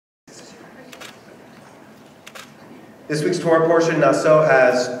This week's Torah portion, Naso,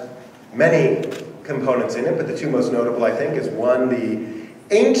 has many components in it, but the two most notable, I think, is one, the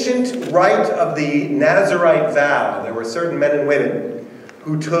ancient rite of the Nazirite vow. There were certain men and women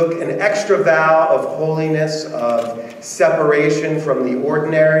who took an extra vow of holiness, of separation from the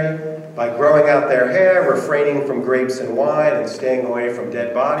ordinary, by growing out their hair, refraining from grapes and wine, and staying away from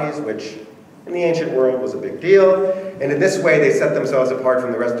dead bodies, which in the ancient world was a big deal. And in this way, they set themselves apart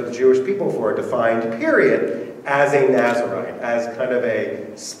from the rest of the Jewish people for a defined period as a Nazirite, as kind of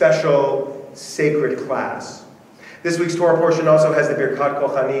a special, sacred class. This week's Torah portion also has the Birkat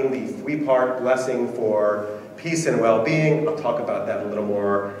Kochanim, the three-part blessing for peace and well-being. I'll talk about that a little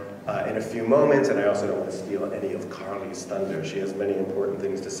more in a few moments, and I also don't want to steal any of Carly's thunder. She has many important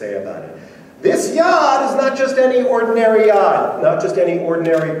things to say about it. This yad is not just any ordinary yad, not just any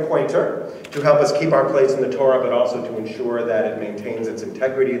ordinary pointer to help us keep our place in the Torah, but also to ensure that it maintains its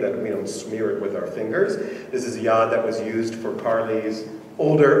integrity, that we don't smear it with our fingers. This is a yad that was used for Carly's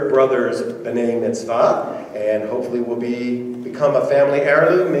older brother's B'not Mitzvah, and hopefully will become a family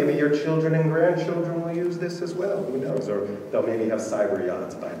heirloom. Maybe your children and grandchildren will use this as well. Who knows? Or they'll maybe have cyber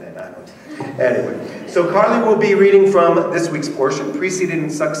yachts by then. I don't know. Anyway, so Carly will be reading from this week's portion, preceded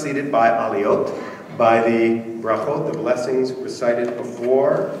and succeeded by aliyot, by the brachot, the blessings recited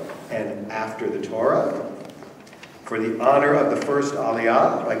before and after the Torah. For the honor of the first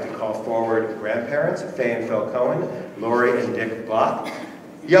aliyah, I'd like to call forward grandparents, Faye and Phil Cohen, Lori and Dick Block.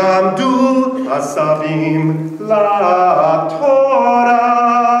 Yamdu asavim la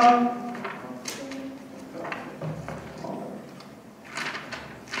Torah.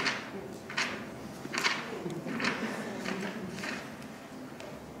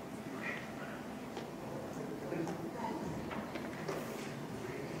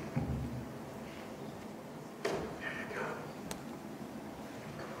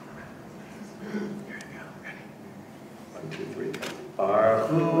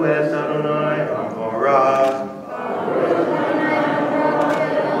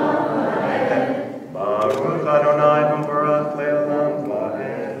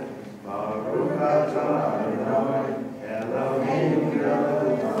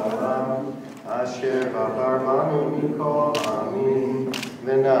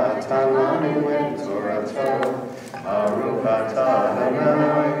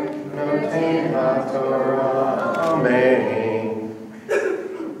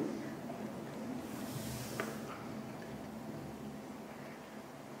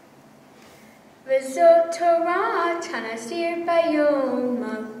 V'zot Torah tanasir bayom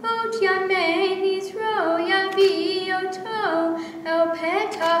malot yamein Yisro yavi oto el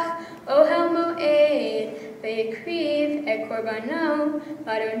petach ohel moed v'yekriv et korbano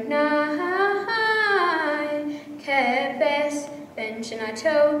Adonai kebes ben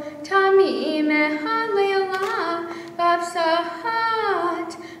shanato tamim echad le'olah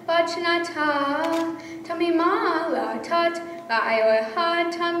v'avsahat bat shanata tamimah la'atat Ba'ayot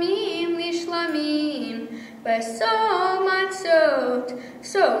tamim lishlamim, Baso matzot,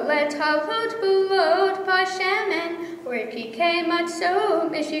 so let halot bulot bashemen, Orkike matzot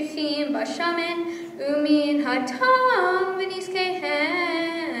meshichim bashamen, Umin hatam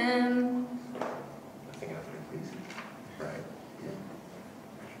v'niskehem. Nothing after, please. Right.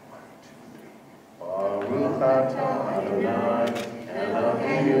 Baruch atah Adonai,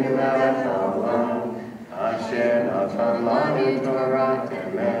 Eloheinu melech haolam, Asher natan lanu Torah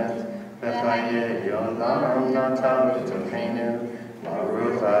emet, v'chayei olam natan v'tochenu,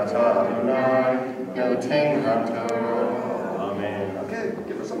 Baruch atah Adonai, noten haTorah. Amen. Okay,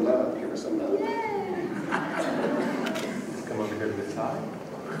 give her some love. Give her some love. Let's come over here to the side.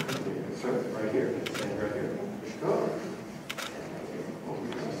 Sir, right here. Stand right here. Go.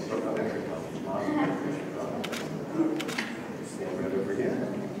 Stand right over here.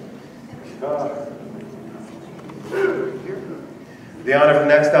 Go. The honor of the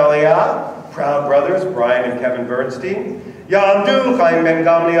next aliyah, proud brothers Brian and Kevin Bernstein. Yamdu Chaim ben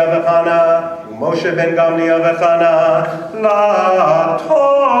Gamliel v'Chana, Moshe ben Gamliel v'Chana, la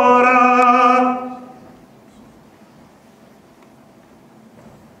Torah.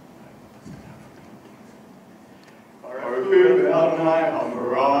 Baruch Adonai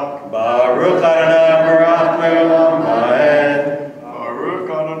HaBarak. Baruch Adonai HaBarak le'olam va'ed. Baruch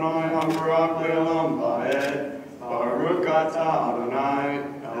Adonai HaBarak le'olam va'ed. Baruch atah Adonai,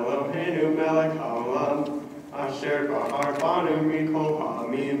 Eloheinu melech haolam, Asher ba'ar banu mikol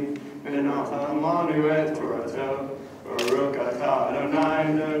ha'amim, v'natan lanu et Torato. Baruch atah Adonai,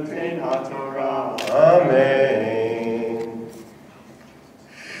 noten haTorah. Amen.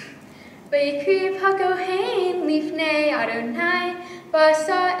 V'yikriv hakohen lifnei Adonai,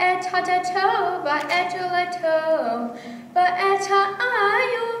 Basa et hatato, et ulato, et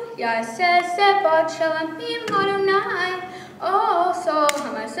ha'ayu, yaseh sebat shalamim Adonai, also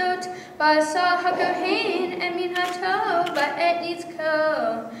hamazot, basa hakohen, emin hato, et nitzko,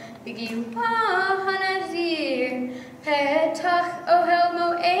 Bigiwa hanazir, petach ohel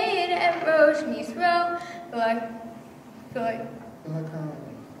moed, et rosh misro,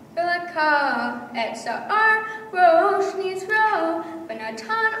 Laka et sa'ar rosh nizro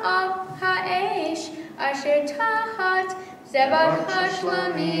v'natan al ha'esh asher tahat zevach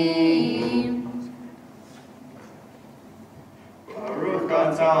hashlamim. Baruch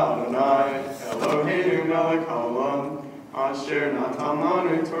atah Adonai Eloheinu melech haolam asher natan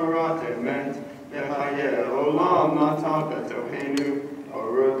lanu Torah emet v'chayei olam natan betoheinu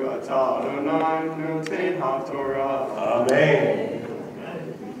Baruch atah Adonai noten haTorah. Amen.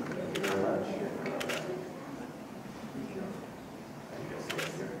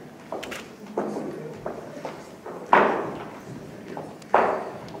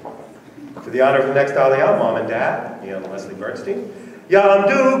 To the honor of the next Aliyah, Mom and Dad, Neal and Leslie Bernstein.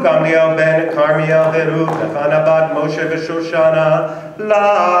 Yamdu Gamliel ben Carmiel Veru Bechana bat Moshe v'Shoshana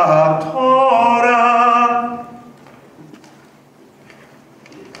la Torah.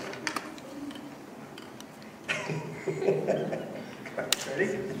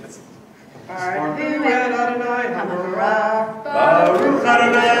 Baruch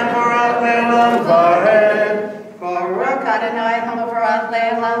Adonai Baruch Le'olam Vaed. Baruch Adonai Baruch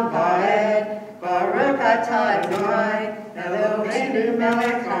Le'olam Vaed. Baruch atah Adonai Eloheinu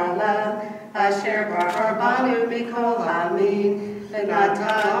melech haolam asher bahar banu mikol hamid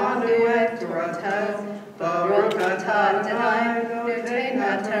v'natan lanu et Torato. Baruch atah Adonai noten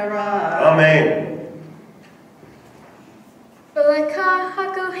haTorah. Amen. V'leka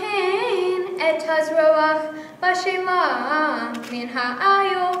hakohen et hazroach b'shelah min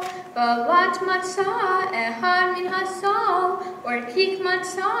ha'ayo v'lat matzah ehad min hasol or kik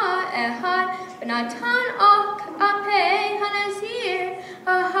matzah ehad v'natan al apei hanazir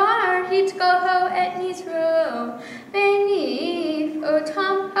ahar hitkoho et nizro v'nif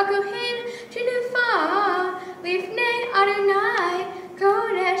otam hakohen shenufa lifnei Adonai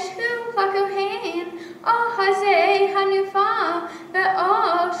kodesh hu hakohen al hazeh hanufa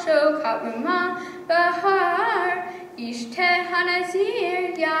ve'al shokat rumah Bahar Ishteh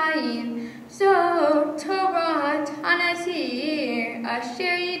Hanazir Yain So Torah Hanazir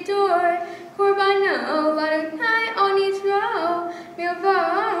Asher Yidur Korbano Ladonai Onizro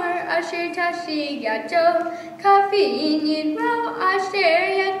Milvar Asher Tashi Yato Kafin Yidro Asher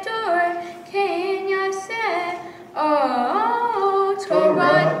Yadur Ken Yaseh Oh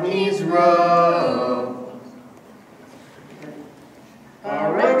Torah Nizro.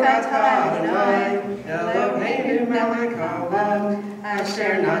 Baruch atah Adonai Eloheinu melech haolam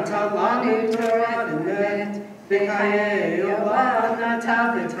asher natan lanu Torah emet v'chayei olam natan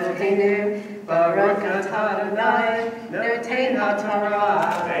b'tokeinu. Baruch atah Adonai noten haTorah.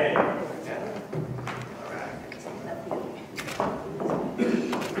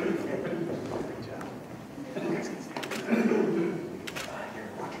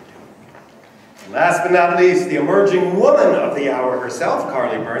 Last but not least, the emerging woman of the hour herself,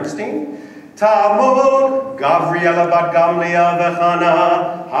 Carly Bernstein. Talmud, Gavriela bat Gamliel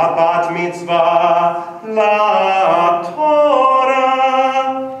v'chana, Bat Mitzvah, la Torah.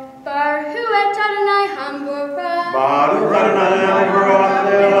 Baruch et Adonai Hamborah. Baruch Adonai Hamborah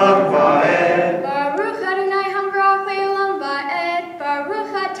le'olam vaed. Baruch Adonai Hamborah le'olam vaed.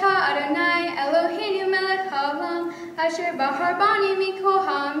 Baruch atah Adonai Eloheinu melech haolam asher bahar bani mikol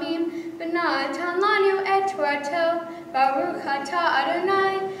hamim v'natan lanu et Torato. Baruch atah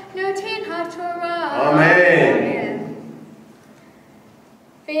Adonai noten haTorah. Amen.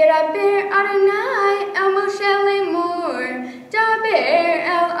 V'yadaber Adonai el Moshe lemor, daber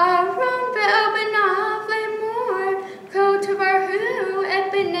el Aram ve'el banav lemor, ko tavarhu et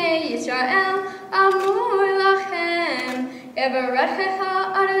bnei Yisrael amor lachem. Yevarechecha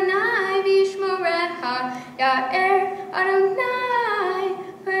Adonai v'yishmorecha, ya'er Adonai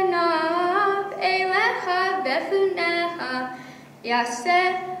panav elecha v'chunecha,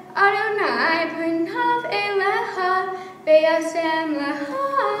 yaseh Adonai panav elecha ve'yasem lecha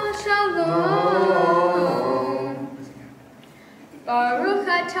shalom. Baruch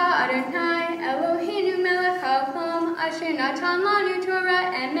atah Adonai Eloheinu melech haolam asher natan lanu Torah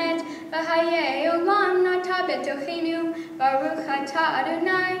emet v'chayei olam natan betocheinu. Baruch atah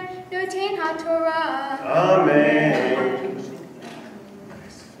Adonai noten haTorah. Amen.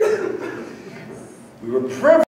 We were privileged